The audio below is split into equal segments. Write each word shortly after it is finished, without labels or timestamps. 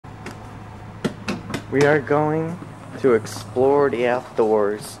We are going to explore the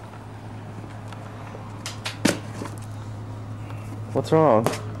outdoors. What's wrong?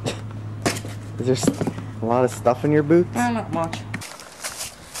 Is there a lot of stuff in your boots? Not much.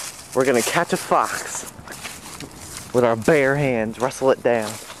 We're gonna catch a fox with our bare hands, wrestle it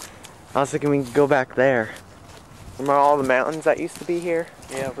down. I was thinking we could go back there. Remember all the mountains that used to be here?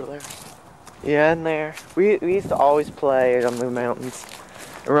 Yeah, over there. Yeah, in there. We used to always play on the mountains.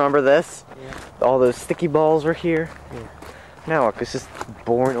 Remember this? Yeah. All those sticky balls were here. Yeah. Now look, it's just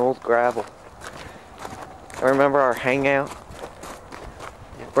boring old gravel. I remember our hangout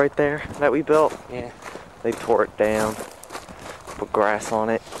right there that we built. Yeah. They tore it down, put grass on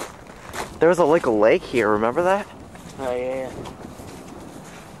it. There was a lake here, remember that? Oh yeah.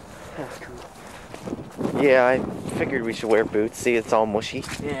 That's cool. Yeah, I figured we should wear boots. See, it's all mushy.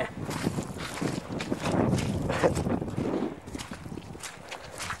 Yeah.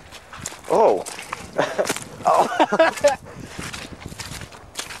 Oh. Oh.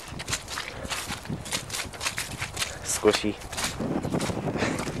 Squishy.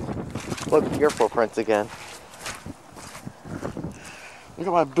 Look, your footprints again. Look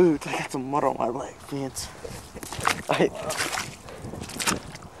at my boots. I got some mud on my leg, pants.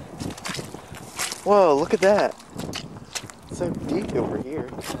 Whoa, look at that. It's so deep over here.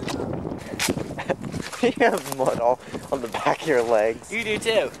 You have mud all on the back of your legs. You do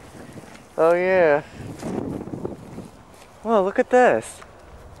too. Oh yeah. Whoa, look at this.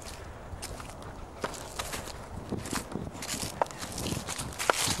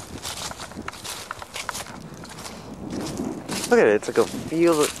 Look at it, it's like a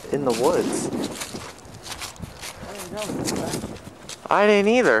field in the woods. I didn't know that. I didn't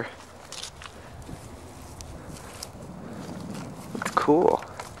either. Looks cool.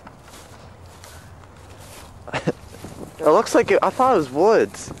 It looks like I thought it was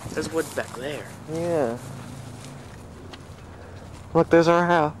woods. There's woods back there. Yeah. Look, there's our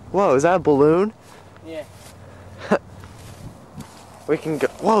house. Whoa, is that a balloon? Yeah. We can go.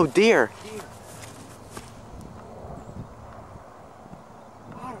 Whoa, deer.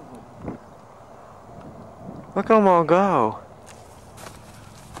 Look at them all go.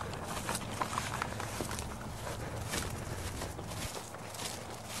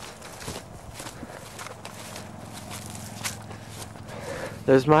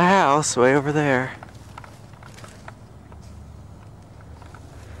 There's my house way over there.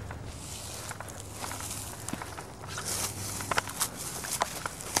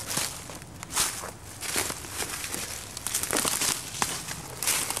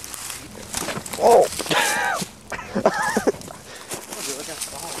 Oh!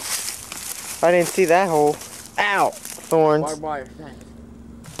 I didn't see that hole. Ow! Thorns. Barbed wire fence.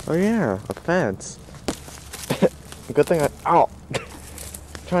 Oh yeah, a fence. Good thing ow!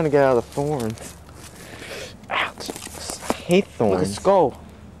 Trying to get out of the thorns. Ouch! I hate thorns. Look at skull.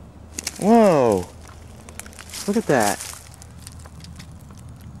 Whoa! Look at that.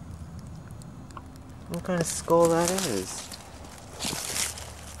 What kind of skull that is?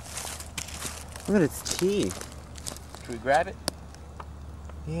 Look at its teeth. Should we grab it?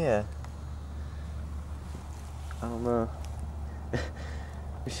 Yeah. I don't know.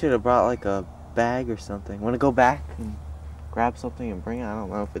 We should have brought like a bag or something. Want to go back and grab something and bring it? I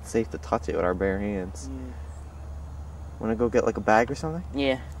don't know if it's safe to touch it with our bare hands. Yeah. Want to go get like a bag or something?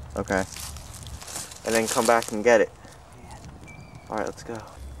 Yeah. Okay. And then come back and get it. Yeah. Alright, let's go.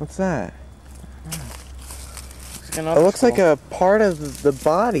 What's that? It looks like a part of the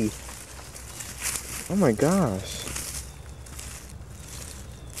body. Oh my gosh.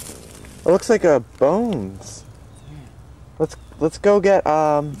 It looks like a bones. Let's go get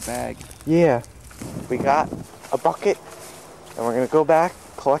bag. Yeah. We got a bucket and we're gonna go back,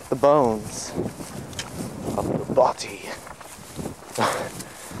 collect the bones of the body.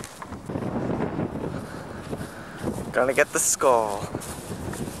 Gonna get the skull.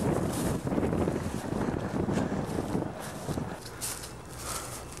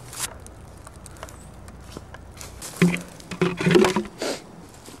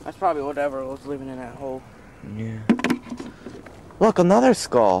 That's probably whatever was living in that hole. Yeah. Look, another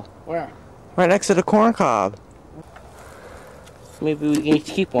skull. Where? Right next to the corn cob. Maybe we can each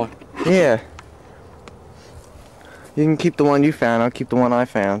keep one. Yeah. You can keep the one you found, I'll keep the one I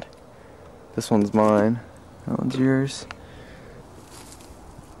found. This one's mine. That one's yours.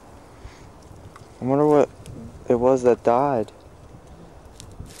 I wonder what it was that died.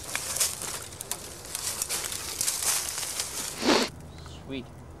 Sweet.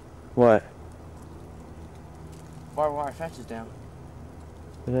 What? Barbed wire fence is down.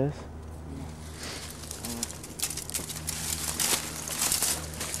 It is?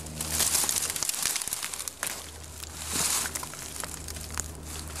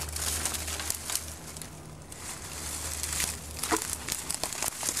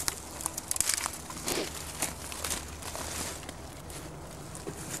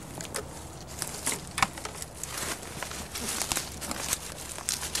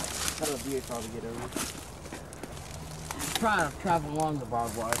 deer probably get over. Trying to travel along the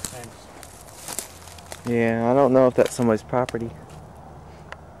barbed wire fence. Yeah, I don't know if that's somebody's property.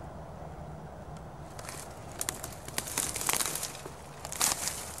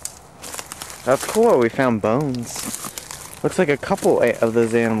 That's cool. We found bones. Looks like a couple of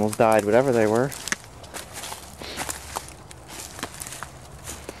those animals died, whatever they were.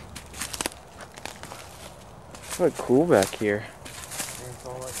 Look cool back here. It's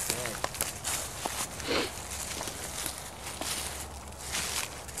all like that.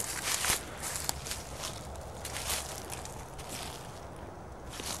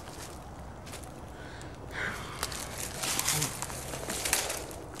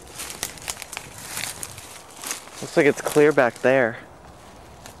 Looks like it's clear back there.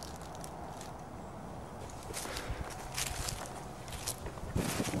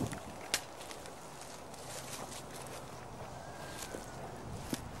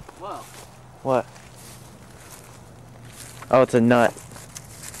 Whoa. What? Oh, it's a nut.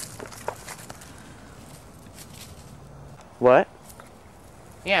 What?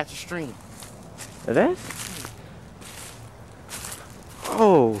 Yeah, it's a stream. It is?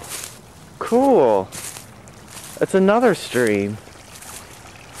 Oh, cool. It's another stream.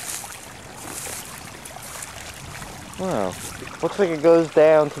 Wow. Looks like it goes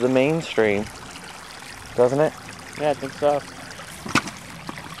down to the main stream, doesn't it? Yeah, I think so.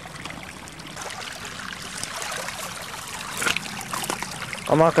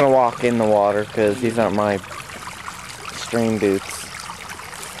 I'm not gonna walk in the water because these aren't my stream boots.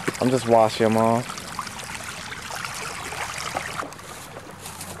 I'm just washing them off.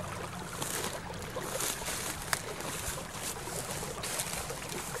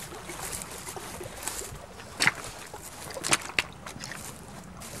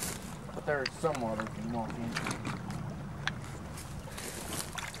 But there's some water you can walk in.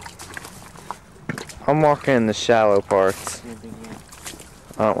 I'm walking in the shallow parts.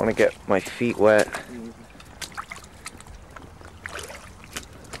 I don't want to get my feet wet.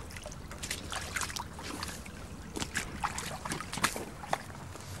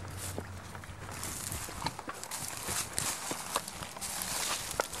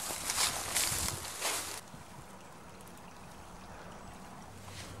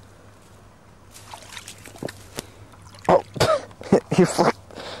 Oh, you flipped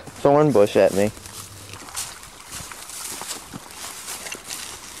thorn bush at me.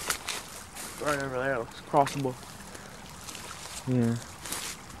 Right over there, looks crossable. Yeah.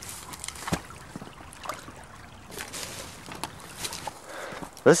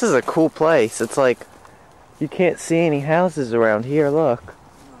 This is a cool place. It's like, you can't see any houses around here, look.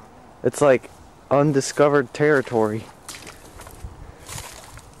 It's like undiscovered territory.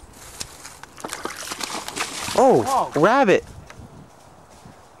 Oh, Whoa. Rabbit!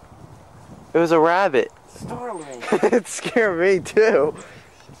 It was a rabbit. Startling. It scared me too.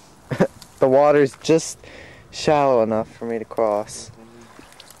 The water's just shallow enough for me to cross.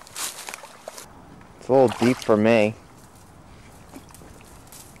 It's a little deep for me.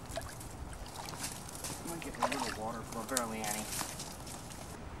 Might get a little water, but barely any.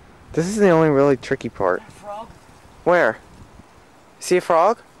 This is the only really tricky part. Frog? Where? See a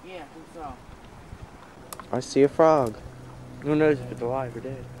frog? Yeah, I think so. I see a frog. Who knows if it's alive or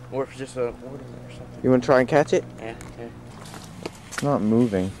dead? Or if it's just a ornament or something. You want to try and catch it? Yeah, yeah. It's not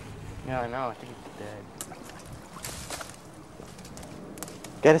moving. Yeah, I know. I think it's dead.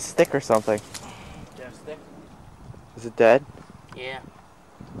 Get a stick or something. Got a stick? Is it dead? Yeah.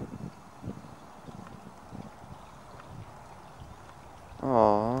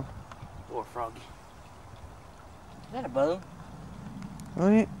 Aww. Poor froggy. Is that a bone? Oh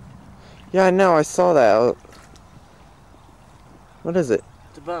yeah. Yeah, I know. I saw that. What is it?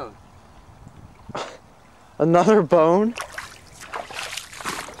 It's a bone. Another bone?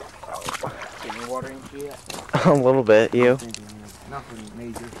 Getting water into it? A little bit. You? Nothing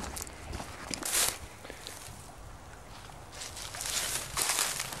major.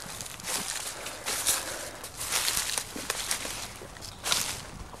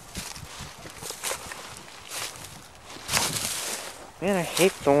 Man, I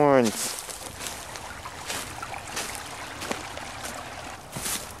hate thorns.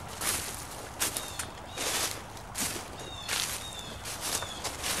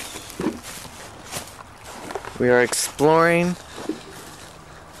 We are exploring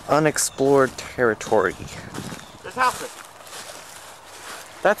unexplored territory. There's houses.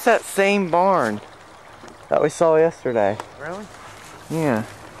 That's that same barn that we saw yesterday. Really? Yeah.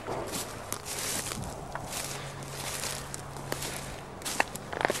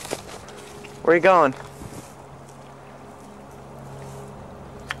 Where you going?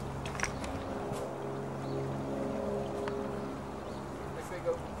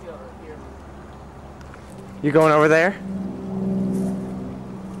 You going over there?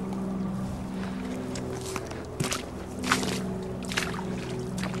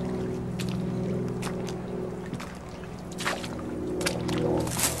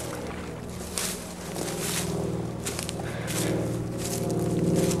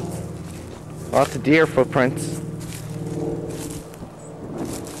 Lots of deer footprints.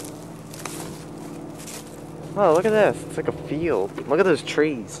 Oh, look at this. It's like a field. Look at those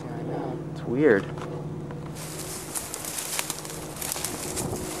trees. Yeah, I know. It's weird.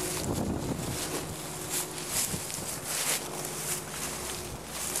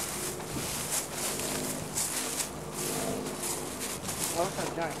 Oh,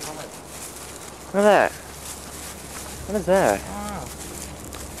 that's a giant comet. Look at that. What is that? Wow.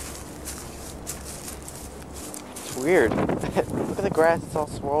 It's weird. Look at the grass, it's all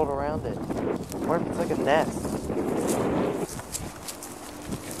swirled around it. I wonder if it's like a nest.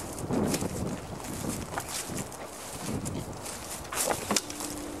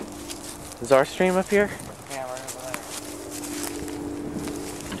 Is our stream up here? Yeah, right over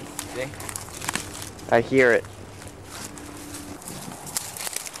there. See? I hear it.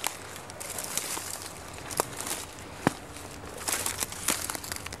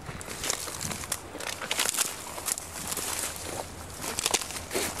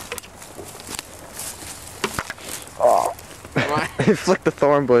 Oh. I flicked the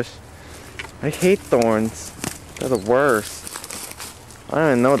thorn bush. I hate thorns. They're the worst. I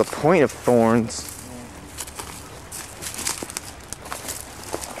don't even know the point of thorns.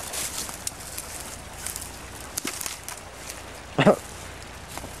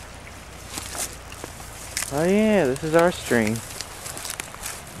 Oh yeah, this is our stream.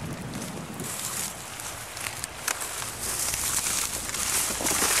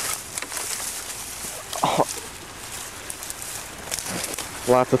 Oh.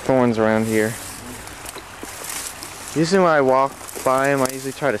 Lots of thorns around here. Usually when I walk by them, I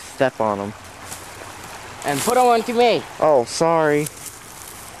usually try to step on them. And put them onto me. Oh, sorry.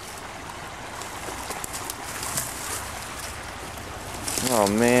 Oh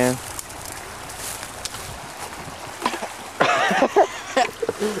man.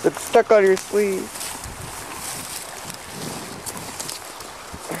 It's stuck on your sleeve.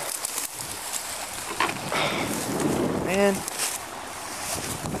 Man.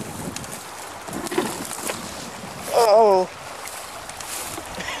 Oh.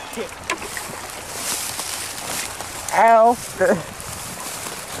 Ow.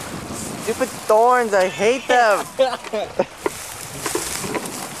 Stupid thorns, I hate them.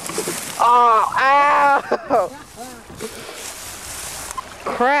 Oh, ow.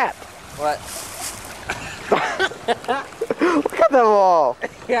 Crap. What? Look at them all.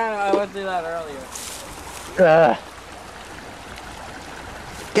 Yeah, I went through that earlier.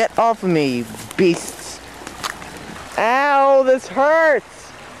 Get off of me, you beasts. Ow, this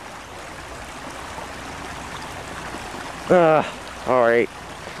hurts. Alright.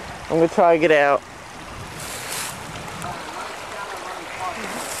 I'm gonna try to get out.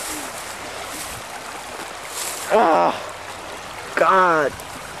 Oh, God.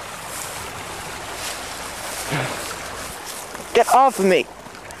 Get off of me.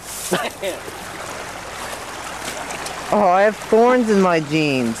 Oh, I have thorns in my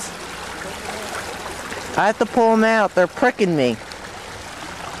jeans. I have to pull them out. They're pricking me.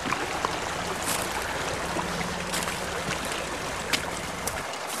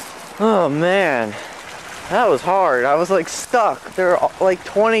 Oh, man. That was hard. I was like stuck. There are like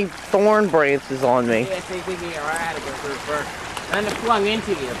 20 thorn branches on me. Yeah, so you think you had to go through first. And it flung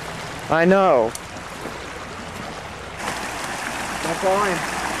into you. I know. That's fine.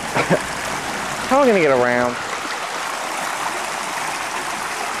 How am I gonna get around?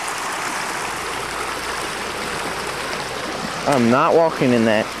 I'm not walking in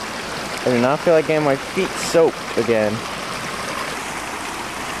that. I do not feel like getting my feet soaked again.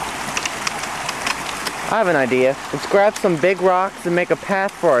 I have an idea. Let's grab some big rocks and make a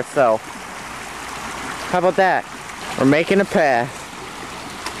path for ourselves. How about that? We're making a path.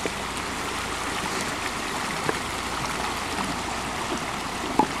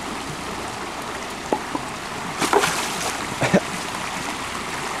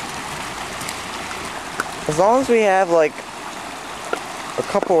 As long as we have like a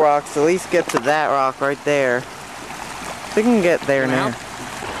couple rocks, at least get to that rock right there. We can get there now.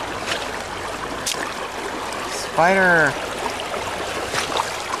 Spider!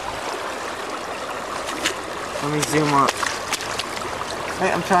 Let me zoom up.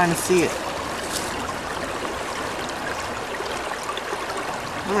 Hey, I'm trying to see it.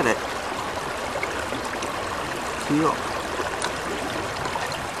 Look at it. Cool.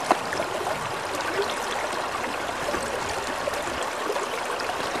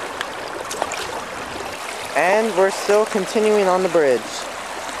 And we're still continuing on the bridge.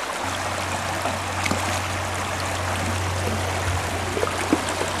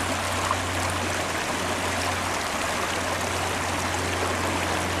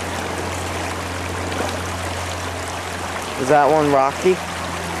 Is that one rocky?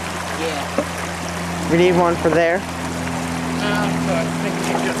 Yeah. We need one for there? No, but I think we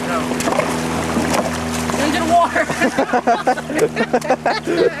can just go into the water.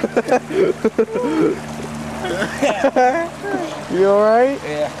 You alright?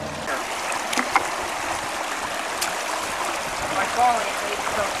 Yeah. My falling, it made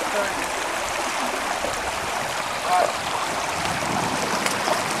itself to 30.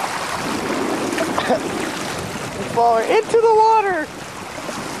 We're falling into the water!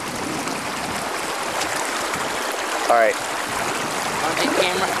 Alright. On that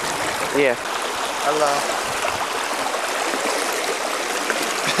camera? Yeah. Hello.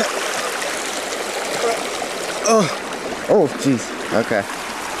 Oh, jeez. Okay.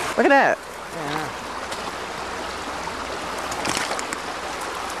 Look at that. Yeah.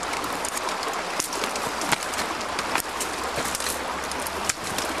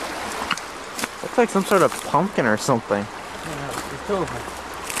 Looks like some sort of pumpkin or something. Yeah, it's over.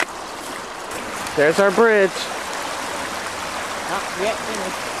 There's our bridge. Not yet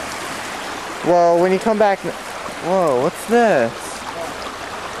finished. Well, when you come back... Whoa, what's this?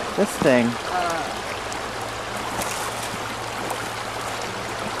 This thing.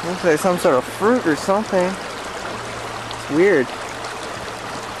 Looks like some sort of fruit or something. It's weird.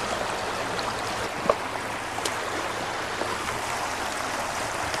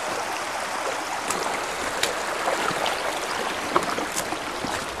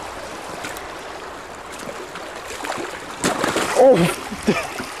 Oh!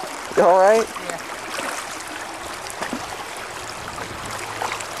 You alright? Yeah.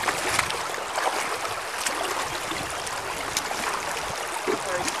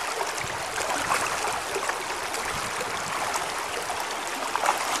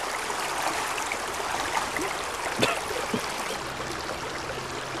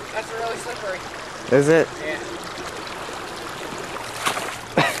 That's really slippery. Is it? Yeah.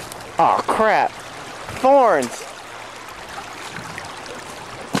 Oh crap! Thorns!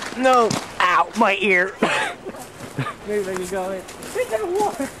 No! Ow! My ear! Maybe we can go in. It's in the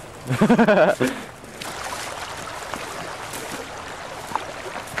water.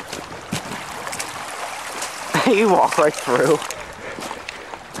 You walk right through.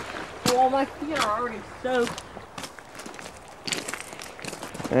 Well, my feet are already soaked.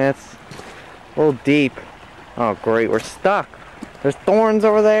 It's a little deep. Oh great, we're stuck. There's thorns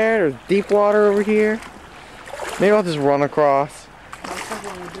over there, there's deep water over here. Maybe I'll just run across.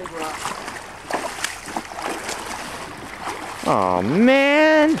 Oh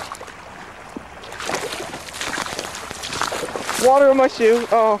man! Water in my shoe.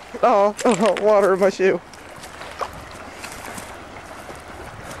 Oh, water in my shoe.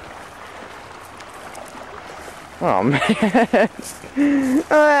 Oh man.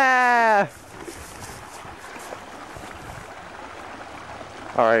 Ah!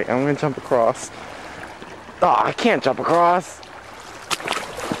 Alright, I'm gonna jump across. Oh, I can't jump across.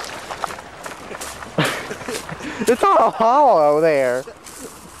 It's all hollow there.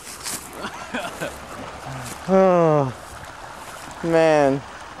 Oh, man.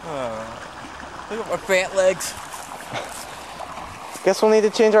 Look at my fat legs. Guess we'll need to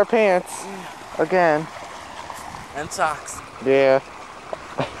change our pants again. And socks. Yeah.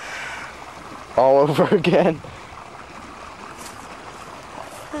 All over again.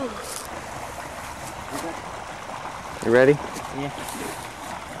 You ready? Yeah.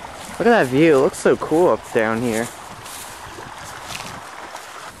 Look at that view. It looks so cool up down here.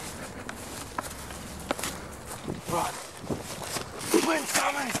 Run. Wind's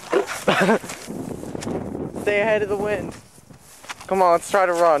coming. Stay ahead of the wind. Come on, let's try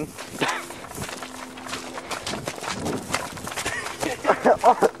to run.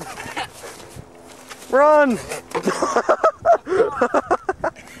 Run!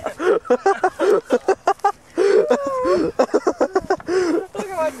 Look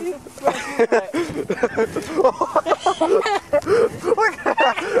at my feet.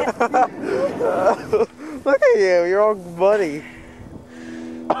 Look at you, you're all muddy.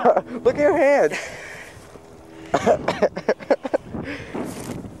 Look at your hand.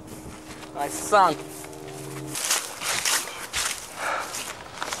 I sunk.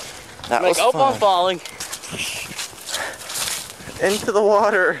 That was I'm fun. falling. Into the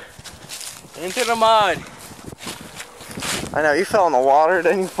water. Into the mud. I know, you fell in the water,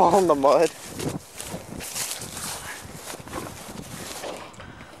 then you fall in the mud.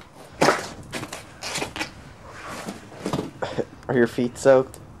 Are your feet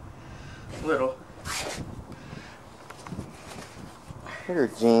soaked? Little. Your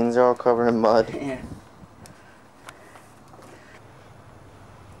jeans are all covered in mud. Yeah.